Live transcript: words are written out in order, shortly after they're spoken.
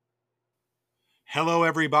Hello,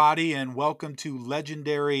 everybody, and welcome to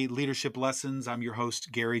Legendary Leadership Lessons. I'm your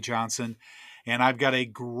host, Gary Johnson, and I've got a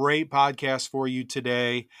great podcast for you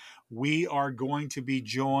today. We are going to be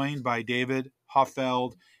joined by David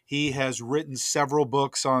Hoffeld. He has written several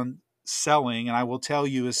books on selling, and I will tell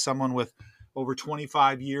you, as someone with over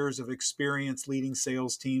 25 years of experience leading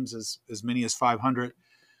sales teams, as many as 500,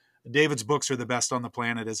 David's books are the best on the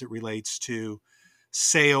planet as it relates to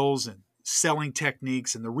sales and selling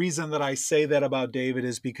techniques. And the reason that I say that about David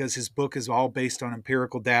is because his book is all based on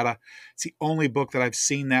empirical data. It's the only book that I've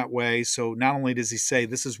seen that way. So not only does he say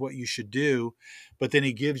this is what you should do, but then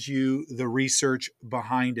he gives you the research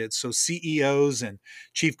behind it. So CEOs and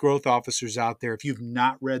chief growth officers out there, if you've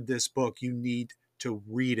not read this book, you need to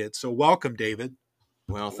read it. So welcome, David.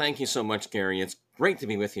 Well, thank you so much, Gary. It's great to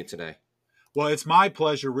be with you today. Well, it's my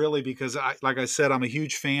pleasure, really, because like I said, I'm a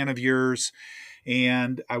huge fan of yours.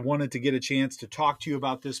 And I wanted to get a chance to talk to you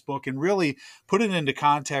about this book and really put it into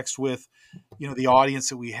context with, the audience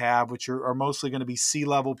that we have, which are mostly going to be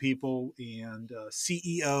C-level people and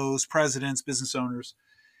CEOs, presidents, business owners.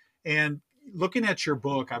 And looking at your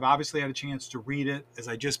book, I've obviously had a chance to read it. As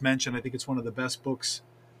I just mentioned, I think it's one of the best books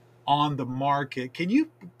on the market. Can you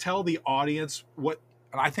tell the audience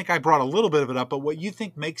and I think I brought a little bit of it up, but what you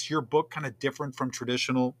think makes your book kind of different from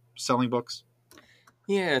traditional selling books?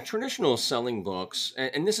 Yeah, traditional selling books,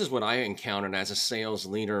 and this is what I encountered as a sales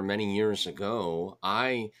leader many years ago.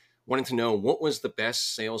 I wanted to know what was the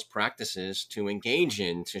best sales practices to engage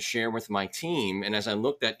in, to share with my team. And as I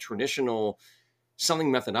looked at traditional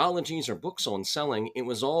selling methodologies or books on selling, it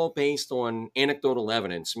was all based on anecdotal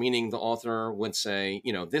evidence, meaning the author would say,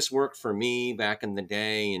 this worked for me back in the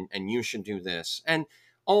day, and you should do this. And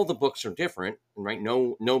all the books are different, right?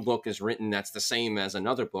 No book is written that's the same as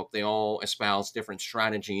another book. They all espouse different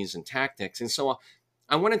strategies and tactics. And so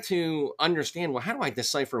I wanted to understand, well, how do I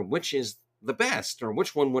decipher which is the best or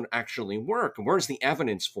which one would actually work? Where's the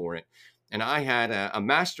evidence for it? And I had a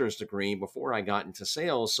master's degree before I got into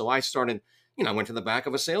sales. So I started, I went to the back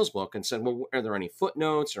of a sales book and said, well, are there any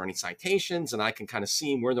footnotes or any citations? And I can kind of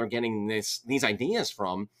see where they're getting these ideas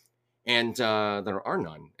from. And there are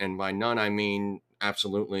none. And by none, I mean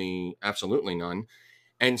absolutely none.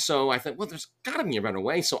 And so I thought, well, there's got to be a better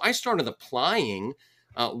way. So I started applying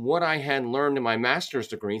what I had learned in my master's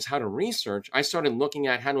degrees, how to research. I started looking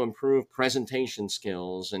at how to improve presentation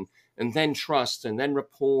skills and then trust and then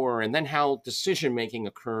rapport and then how decision making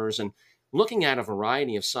occurs, and looking at a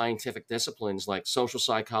variety of scientific disciplines like social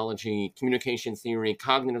psychology, communication theory,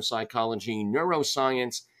 cognitive psychology,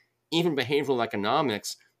 neuroscience, even behavioral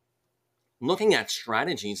economics, looking at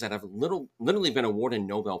strategies that have literally been awarded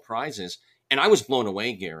Nobel Prizes. And I was blown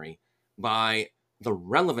away, Gary, by the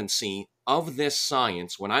relevancy of this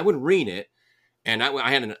science. When I would read it, and I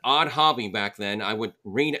had an odd hobby back then, I would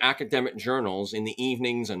read academic journals in the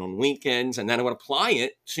evenings and on weekends, and then I would apply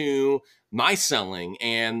it to my selling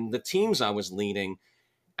and the teams I was leading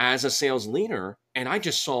as a sales leader. And I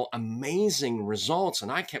just saw amazing results.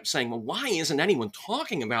 And I kept saying, well, why isn't anyone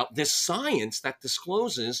talking about this science that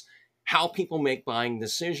discloses how people make buying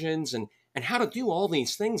decisions and how to do all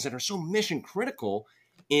these things that are so mission critical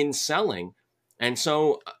in selling? And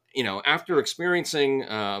so, after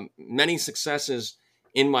experiencing many successes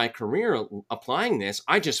in my career applying this,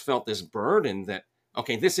 I just felt this burden that,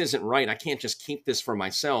 okay, this isn't right. I can't just keep this for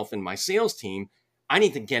myself and my sales team. I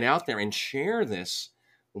need to get out there and share this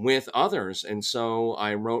with others. And so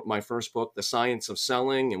I wrote my first book, The Science of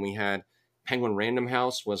Selling, and we had Penguin Random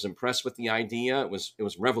House was impressed with the idea. It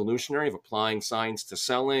was revolutionary of applying science to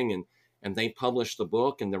selling, and they published the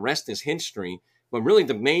book, and the rest is history. But really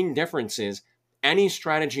the main difference is any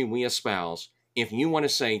strategy we espouse, if you want to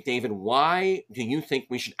say, David, why do you think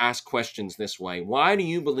we should ask questions this way? Why do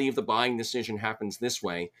you believe the buying decision happens this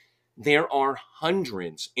way? There are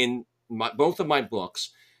hundreds in both of my books.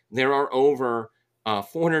 There are over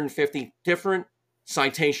 450 different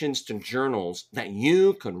citations to journals that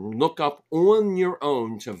you can look up on your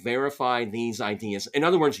own to verify these ideas. In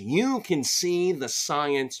other words, you can see the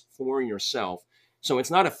science for yourself. So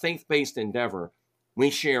it's not a faith-based endeavor. We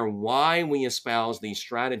share why we espouse these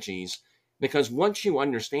strategies, because once you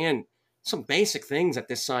understand some basic things that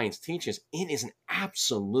this science teaches, it is an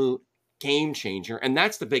absolute game changer. And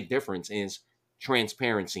that's the big difference, is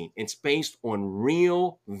transparency. It's based on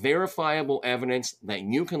real, verifiable evidence that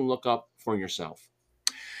you can look up for yourself.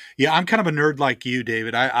 Yeah, I'm kind of a nerd like you,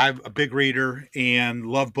 David. I'm a big reader and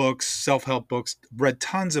love books, self-help books, read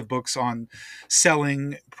tons of books on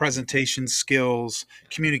selling, presentation skills,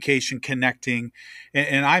 communication, connecting.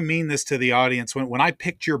 And I mean this to the audience. When I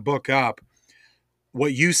picked your book up,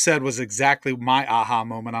 what you said was exactly my aha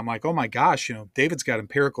moment. I'm like, oh my gosh, David's got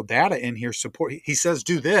empirical data in here. Support. He says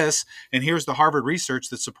do this, and here's the Harvard research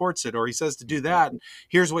that supports it, or he says to do Mhm. that, and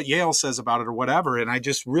here's what Yale says about it, or whatever. And I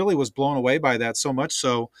just really was blown away by that, so much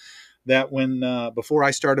so that when before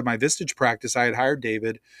I started my Vistage practice, I had hired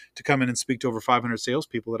David to come in and speak to over 500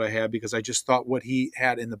 salespeople that I had, because I just thought what he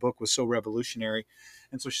had in the book was so revolutionary.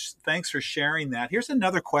 And so, thanks for sharing that. Here's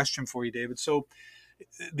another question for you, David. So,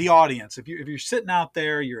 the audience, if you're sitting out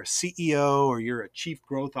there, you're a CEO or you're a chief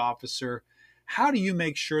growth officer, how do you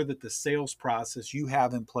make sure that the sales process you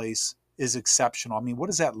have in place is exceptional? I mean, what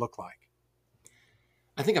does that look like?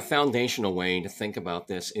 I think a foundational way to think about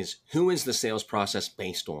this is, who is the sales process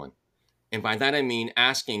based on? And by that, I mean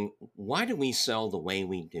asking, why do we sell the way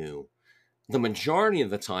we do? The majority of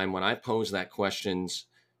the time when I pose that questions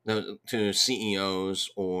to CEOs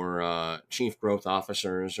or chief growth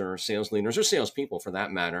officers or sales leaders or salespeople for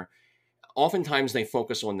that matter, oftentimes they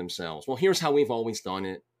focus on themselves. Well, here's how we've always done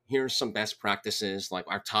it. Here's some best practices. Like,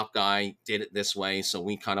 our top guy did it this way, so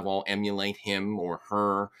we kind of all emulate him or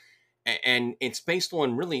her. And it's based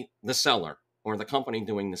on really the seller or the company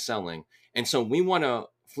doing the selling. And so we want to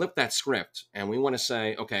flip that script, and we want to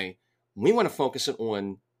say, okay, we want to focus it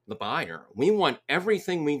on the buyer. We want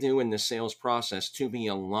everything we do in the sales process to be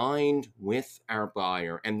aligned with our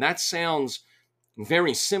buyer. And that sounds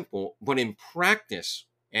very simple, but in practice,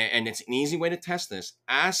 and it's an easy way to test this,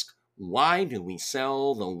 ask, why do we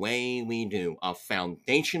sell the way we do? A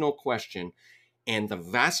foundational question. And the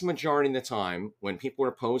vast majority of the time, when people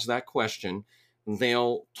are posed that question,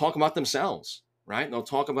 they'll talk about themselves, right? They'll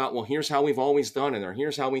talk about, well, here's how we've always done it, or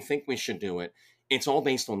here's how we think we should do it. It's all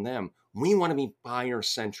based on them. We want to be buyer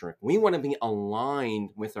centric. We want to be aligned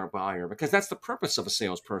with our buyer, because that's the purpose of a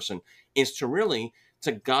salesperson, is to really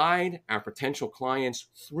to guide our potential clients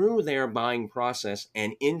through their buying process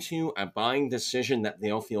and into a buying decision that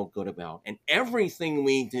they'll feel good about. And everything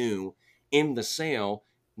we do in the sale,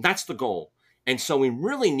 that's the goal. And so we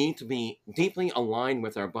really need to be deeply aligned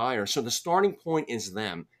with our buyers. So the starting point is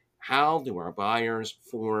them. How do our buyers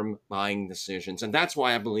form buying decisions? And that's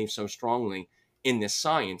why I believe so strongly in this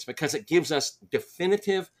science, because it gives us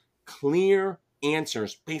definitive, clear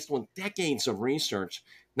answers based on decades of research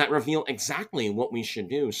that reveal exactly what we should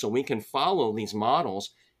do, so we can follow these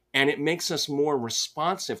models. And it makes us more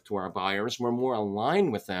responsive to our buyers. We're more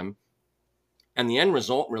aligned with them. And the end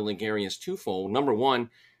result, really, Gary, is twofold. Number one,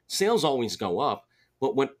 sales always go up.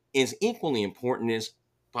 But what is equally important is,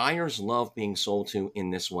 buyers love being sold to in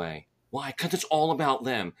this way. Why? Because it's all about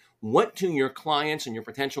them. What do your clients and your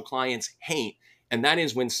potential clients hate? And that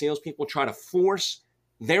is when salespeople try to force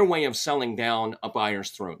their way of selling down a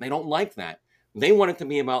buyer's throat. They don't like that. They want it to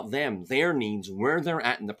be about them, their needs, where they're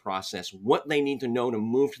at in the process, what they need to know to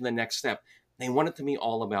move to the next step. They want it to be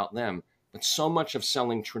all about them. But so much of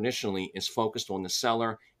selling traditionally is focused on the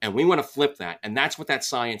seller, and we want to flip that. And that's what that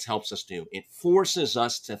science helps us do. It forces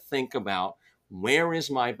us to think about, where is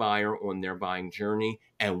my buyer on their buying journey,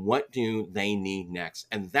 and what do they need next?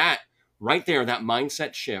 And that right there, that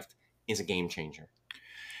mindset shift, is a game changer.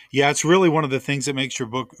 Yeah, it's really one of the things that makes your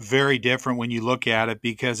book very different when you look at it,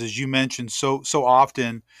 because as you mentioned, so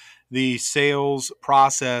often the sales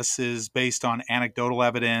process is based on anecdotal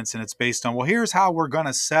evidence, and it's based on, well, here's how we're going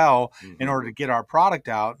to sell in Mhm. order to get our product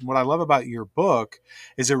out. And what I love about your book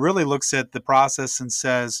is it really looks at the process and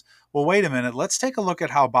says, well, wait a minute, let's take a look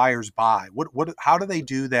at how buyers buy. How do they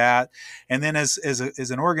do that? And then as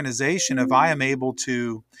an organization, if I am able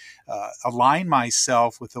to align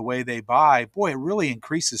myself with the way they buy, boy, it really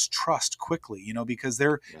increases trust quickly, because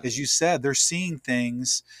they're, as Yes. you said, they're seeing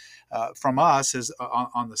things from us as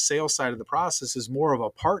on the sales side of the process is more of a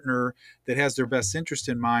partner that has their best interest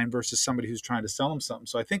in mind versus somebody who's trying to sell them something.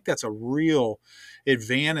 So I think that's a real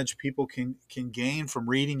advantage people can gain from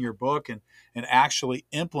reading your book and actually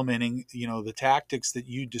implementing, the tactics that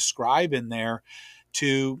you describe in there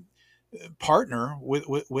to partner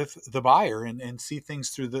with the buyer and see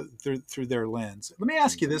things through their lens. Let me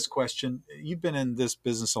ask you Mhm. this question. You've been in this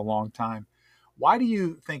business a long time. Why do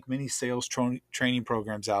you think many sales training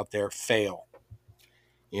programs out there fail?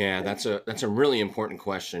 Yeah, that's a really important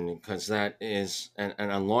question, because that is an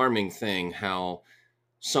alarming thing. How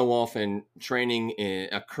so often training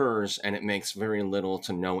occurs and it makes very little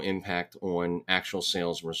to no impact on actual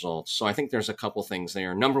sales results. So I think there's a couple things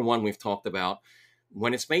there. Number one, we've talked about,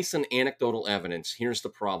 when it's based on anecdotal evidence, here's the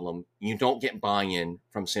problem: you don't get buy-in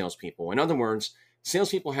from salespeople. In other words,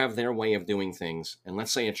 salespeople have their way of doing things, and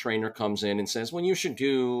let's say a trainer comes in and says, well, you should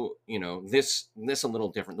do, this a little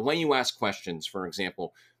different. The way you ask questions, for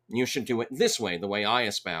example, you should do it this way, the way I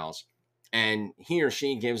espouse. And he or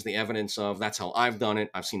she gives the evidence of that's how I've done it.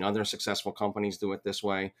 I've seen other successful companies do it this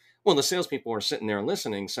way. Well, the salespeople are sitting there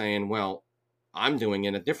listening, saying, well, I'm doing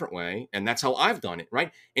it a different way, and that's how I've done it,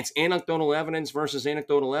 right? It's anecdotal evidence versus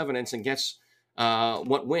anecdotal evidence, and guess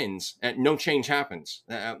what wins? No change happens.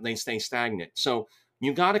 They stay stagnant. So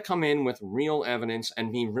you got to come in with real evidence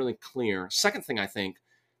and be really clear. Second thing I think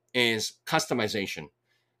is customization.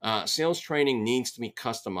 Sales training needs to be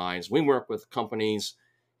customized. We work with companies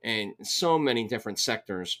in so many different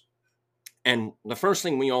sectors. And the first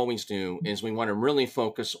thing we always do is we want to really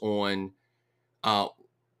focus on, uh,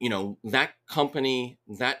 that company,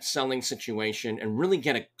 that selling situation, and really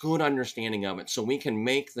get a good understanding of it so we can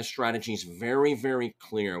make the strategies very, very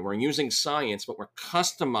clear. We're using science, but we're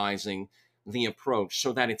customizing the approach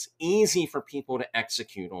so that it's easy for people to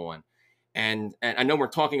execute on. And I know we're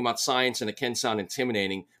talking about science and it can sound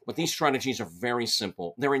intimidating, but these strategies are very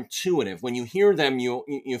simple. They're intuitive. When you hear them,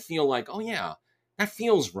 you feel like, oh yeah, that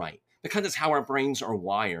feels right, because it's how our brains are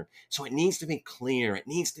wired. So it needs to be clear. It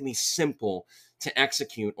needs to be simple to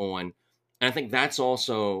execute on. And I think that's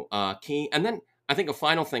also key. And then I think a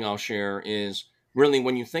final thing I'll share is really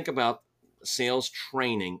when you think about sales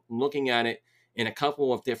training, looking at it in a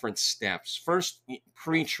couple of different steps. First,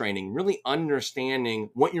 pre-training, really understanding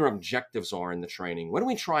what your objectives are in the training. What are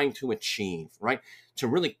we trying to achieve, right? To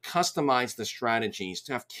really customize the strategies,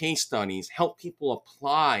 to have case studies, help people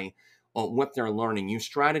apply what they're learning. You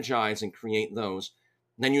strategize and create those.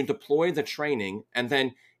 Then you deploy the training. And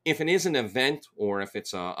then if it is an event or if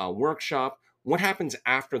it's a workshop, what happens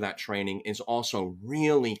after that training is also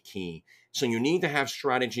really key. So you need to have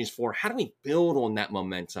strategies for how do we build on that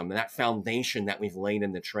momentum, that foundation that we've laid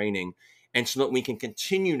in the training, and so that we can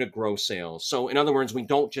continue to grow sales. So in other words, we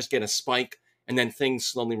don't just get a spike and then things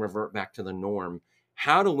slowly revert back to the norm.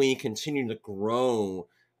 How do we continue to grow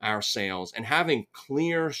our sales? And having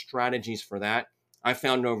clear strategies for that, I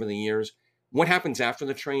found over the years, what happens after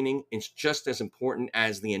the training is just as important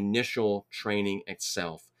as the initial training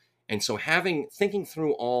itself. And so thinking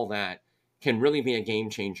through all that can really be a game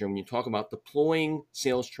changer when you talk about deploying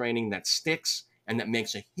sales training that sticks and that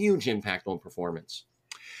makes a huge impact on performance.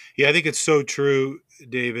 Yeah, I think it's so true,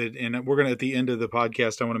 David. And we're going to, at the end of the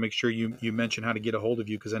podcast, I want to make sure you mention how to get a hold of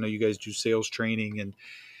you, because I know you guys do sales training. And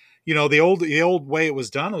the old way it was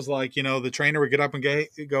done was like, the trainer would get up and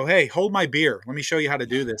go, hey, hold my beer, let me show you how to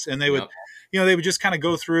do this. And Yep. they would just kind of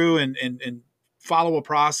go through and follow a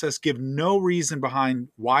process, give no reason behind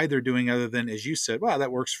why they're doing other than, as you said, well,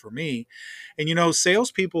 that works for me. And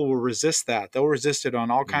salespeople will resist that. They'll resist it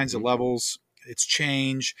on all kinds of Mm-hmm. levels. It's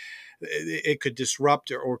change. It could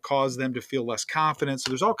disrupt or cause them to feel less confident. So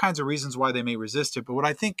there's all kinds of reasons why they may resist it. But what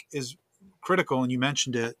I think is critical, and you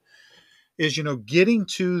mentioned it, is getting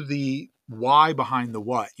to the why behind the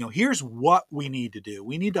what. Here's what we need to do.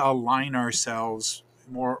 We need to align ourselves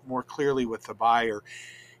more clearly with the buyer.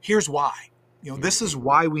 Here's why. This is Mm-hmm.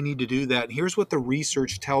 why we need to do that. And here's what the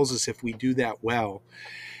research tells us if we do that well.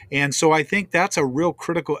 And so I think that's a real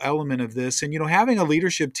critical element of this. And having a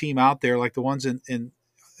leadership team out there like the ones in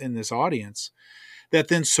this audience that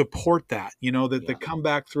then support that, that Yeah. come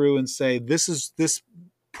back through and say, this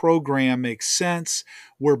program makes sense.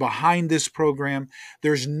 We're behind this program.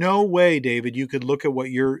 There's no way, David, you could look at what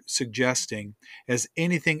you're suggesting as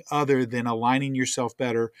anything other than aligning yourself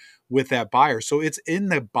better with that buyer. So it's in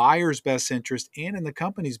the buyer's best interest and in the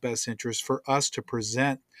company's best interest for us to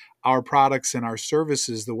present our products and our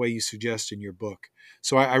services the way you suggest in your book.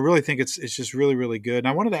 So I really think it's just really, really good. And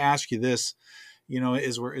I wanted to ask you this,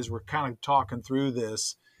 as we're kind of talking through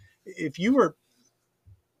this, if you were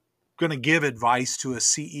going to give advice to a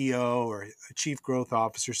CEO or a chief growth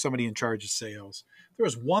officer, somebody in charge of sales, if there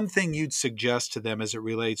was one thing you'd suggest to them as it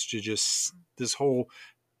relates to just this whole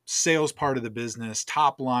sales part of the business,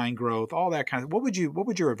 top line growth, all that kind of, what would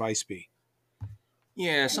your advice be?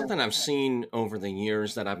 Yeah, something I've seen over the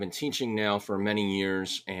years that I've been teaching now for many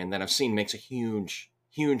years and that I've seen makes a huge,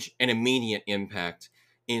 huge and immediate impact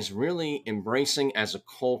is really embracing as a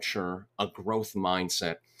culture a growth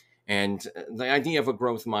mindset. And the idea of a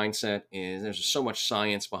growth mindset is there's so much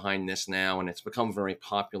science behind this now and it's become very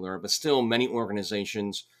popular, but still many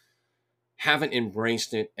organizations haven't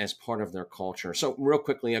embraced it as part of their culture. So, real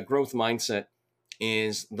quickly, a growth mindset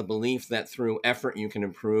is the belief that through effort you can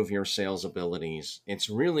improve your sales abilities. It's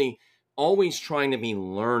really always trying to be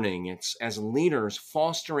learning. It's as leaders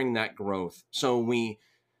fostering that growth. So we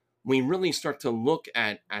really start to look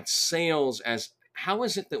at sales as how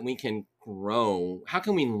is it that we can grow? How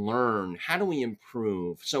can we learn? How do we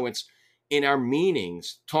improve? So in our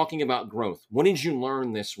meetings talking about growth. What did you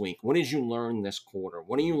learn this week? What did you learn this quarter?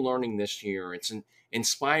 What are you learning this year? It's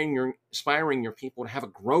inspiring your people to have a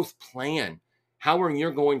growth plan. How are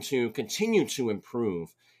you going to continue to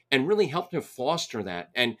improve and really help to foster that?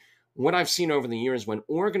 And what I've seen over the years, when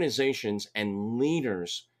organizations and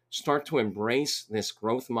leaders start to embrace this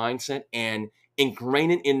growth mindset and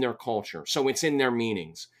ingrain it in their culture, so it's in their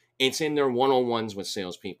meetings, it's in their one-on-ones with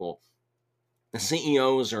salespeople, the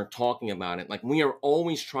CEOs are talking about it. Like, we are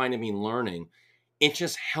always trying to be learning. It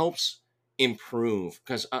just helps improve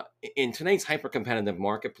because in today's hyper competitive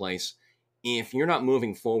marketplace, if you're not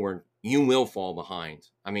moving forward, you will fall behind.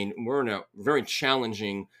 I mean, we're in a very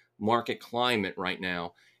challenging market climate right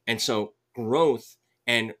now. And so growth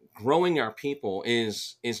and growing our people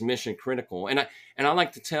is mission critical. And I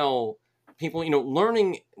like to tell people,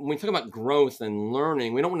 learning, when we talk about growth and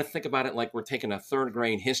learning, we don't want to think about it like we're taking a third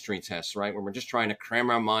grade history test, right? Where we're just trying to cram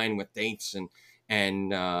our mind with dates and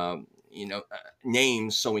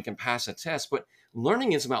names so we can pass a test. But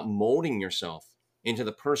learning is about molding yourself into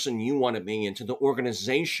the person you want to be, into the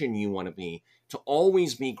organization you want to be, to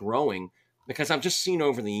always be growing. Because I've just seen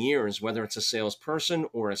over the years, whether it's a salesperson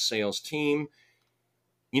or a sales team,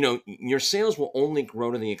 your sales will only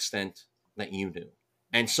grow to the extent that you do.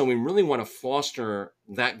 And so we really want to foster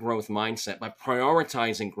that growth mindset by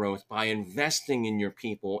prioritizing growth, by investing in your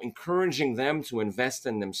people, encouraging them to invest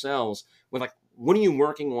in themselves with, like, what are you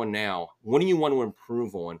working on now? What do you want to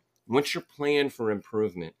improve on? What's your plan for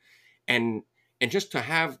improvement? And and just to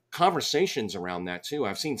have conversations around that too.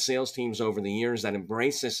 I've seen sales teams over the years that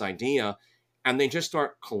embrace this idea and they just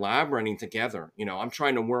start collaborating together. I'm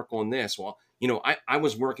trying to work on this. Well, I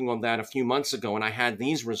was working on that a few months ago and I had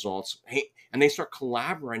these results. Hey, and they start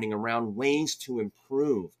collaborating around ways to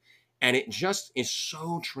improve. And it just is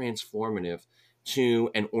so transformative to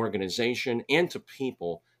an organization and to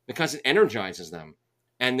people because it energizes them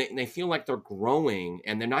and they feel like they're growing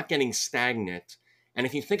and they're not getting stagnant. And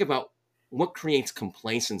if you think about what creates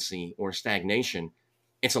complacency or stagnation,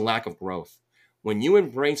 it's a lack of growth. When you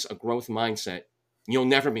embrace a growth mindset, you'll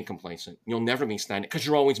never be complacent. You'll never be stagnant because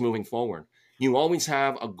you're always moving forward. You always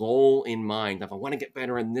have a goal in mind of, I want to get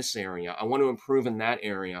better in this area. I want to improve in that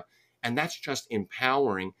area. And that's just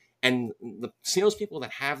empowering. And the salespeople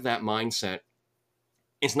that have that mindset,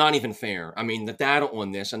 it's not even fair. I mean, the data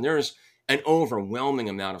on this, and there's an overwhelming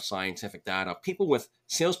amount of scientific data.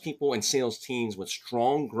 Salespeople and sales teams with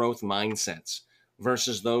strong growth mindsets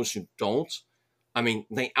versus those who don't, I mean,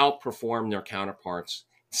 they outperform their counterparts.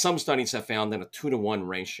 Some studies have found that a 2-to-1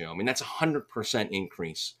 ratio. I mean, that's a 100%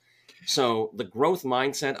 increase. So the growth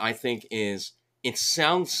mindset, I think, it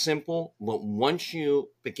sounds simple, but once you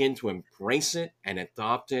begin to embrace it and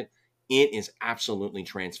adopt it, it is absolutely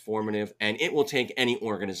transformative. And it will take any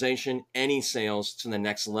organization, any sales to the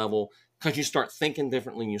next level because you start thinking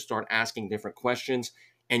differently, you start asking different questions,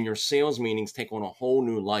 and your sales meetings take on a whole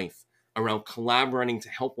new life around collaborating to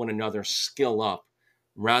help one another skill up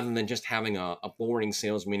rather than just having a boring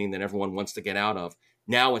sales meeting that everyone wants to get out of.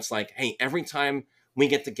 Now it's like, hey, every time we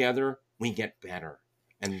get together, we get better.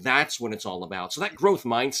 And that's what it's all about. So that growth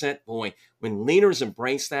mindset, boy, when leaders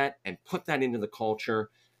embrace that and put that into the culture,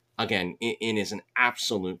 again, it is an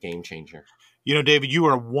absolute game changer. David, you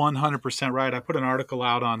are 100% right. I put an article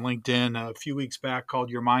out on LinkedIn a few weeks back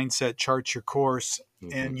called Your Mindset Charts Your Course.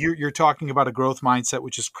 Mm-hmm. And you're talking about a growth mindset,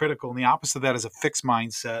 which is critical. And the opposite of that is a fixed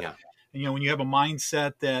mindset. Yeah. And, when you have a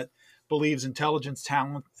mindset that believes intelligence,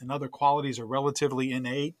 talent, and other qualities are relatively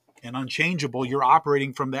innate and unchangeable, you're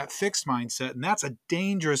operating from that fixed mindset. And that's a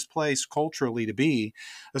dangerous place culturally to be,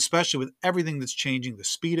 especially with everything that's changing, the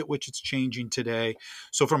speed at which it's changing today.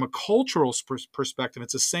 So from a cultural perspective,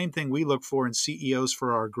 it's the same thing we look for in CEOs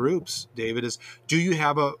for our groups, David, is do you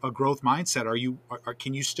have a growth mindset?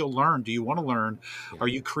 Can you still learn? Do you want to learn? Yeah. Are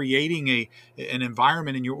you creating an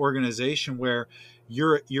environment in your organization where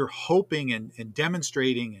you're hoping and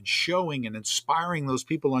demonstrating and showing and inspiring those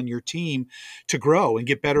people on your team to grow and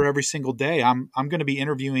get better every single day? I'm going to be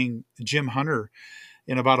interviewing Jim Hunter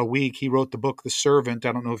in about a week. He wrote the book The Servant.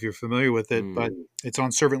 I don't know if you're familiar with it, but it's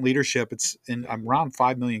on servant leadership. It's in around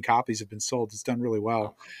 5 million copies have been sold. It's done really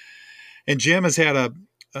well. And Jim has had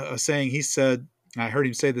a saying. He said, I heard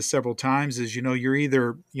him say this several times, is, you're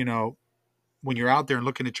either, when you're out there and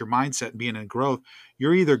looking at your mindset and being in growth,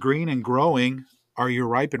 you're either green and growing or you're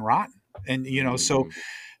ripe and rotten. And, so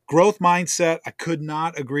growth mindset, I could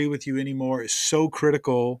not agree with you anymore, is so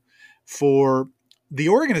critical for the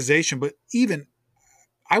organization. But even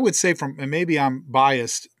I would say and maybe I'm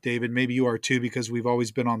biased, David, maybe you are too, because we've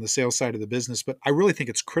always been on the sales side of the business, but I really think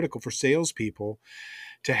it's critical for salespeople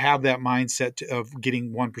to have that mindset of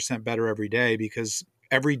getting 1% better every day, because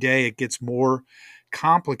every day it gets more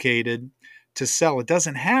complicated to sell. It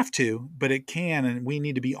doesn't have to, but it can, and we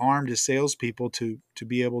need to be armed as salespeople to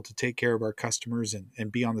be able to take care of our customers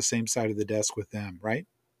and be on the same side of the desk with them, right?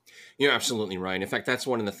 You're absolutely right. In fact, that's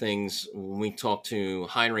one of the things when we talk to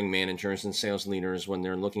hiring managers and sales leaders when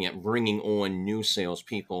they're looking at bringing on new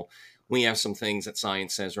salespeople. We have some things that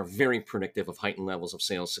science says are very predictive of heightened levels of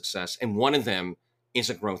sales success, and one of them is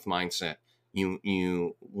a growth mindset.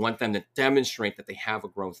 You want them to demonstrate that they have a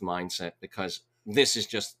growth mindset, because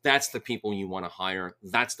that's the people you want to hire.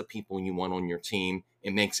 That's the people you want on your team.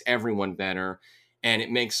 It makes everyone better, and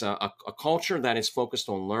it makes a culture that is focused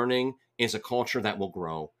on learning is a culture that will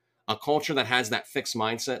grow. A culture that has that fixed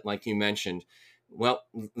mindset, like you mentioned, well,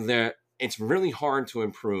 it's really hard to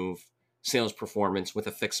improve sales performance with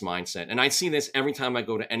a fixed mindset. And I see this every time I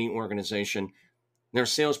go to any organization. There are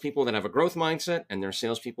salespeople that have a growth mindset, and there are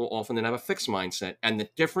salespeople often that have a fixed mindset. And the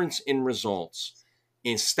difference in results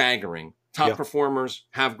is staggering. Top Yeah. performers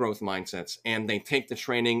have growth mindsets, and they take the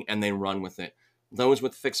training and they run with it. Those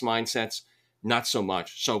with fixed mindsets, not so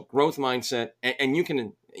much. So growth mindset, and you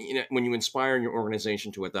can, when you inspire your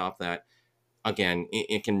organization to adopt that, again,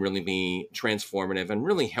 it can really be transformative and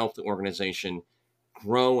really help the organization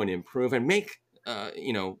grow and improve and make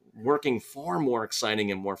working far more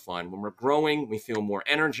exciting and more fun. When we're growing, we feel more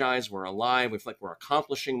energized, we're alive, we feel like we're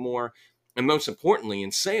accomplishing more. And most importantly,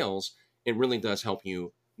 in sales, it really does help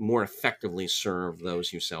you more effectively serve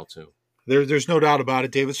those you sell to. There's no doubt about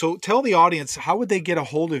it, David. So tell the audience, how would they get a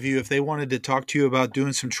hold of you if they wanted to talk to you about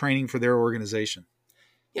doing some training for their organization?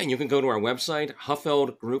 Yeah, and you can go to our website,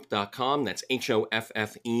 hoffeldgroup.com. That's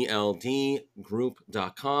HOFFELD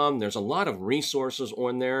group.com. There's a lot of resources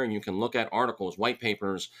on there, and you can look at articles, white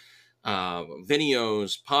papers,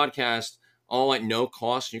 videos, podcasts, all at no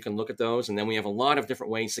cost. You can look at those. And then we have a lot of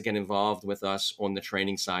different ways to get involved with us on the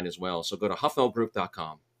training side as well. So go to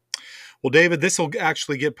hoffeldgroup.com. Well, David, this will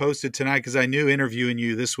actually get posted tonight because I knew interviewing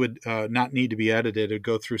you, this would not need to be edited. It'd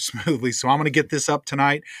go through smoothly. So I'm going to get this up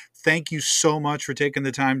tonight. Thank you so much for taking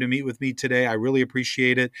the time to meet with me today. I really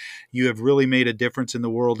appreciate it. You have really made a difference in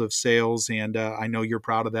the world of sales, and I know you're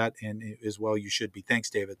proud of that, and as well you should be.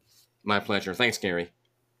 Thanks, David. My pleasure. Thanks, Gary.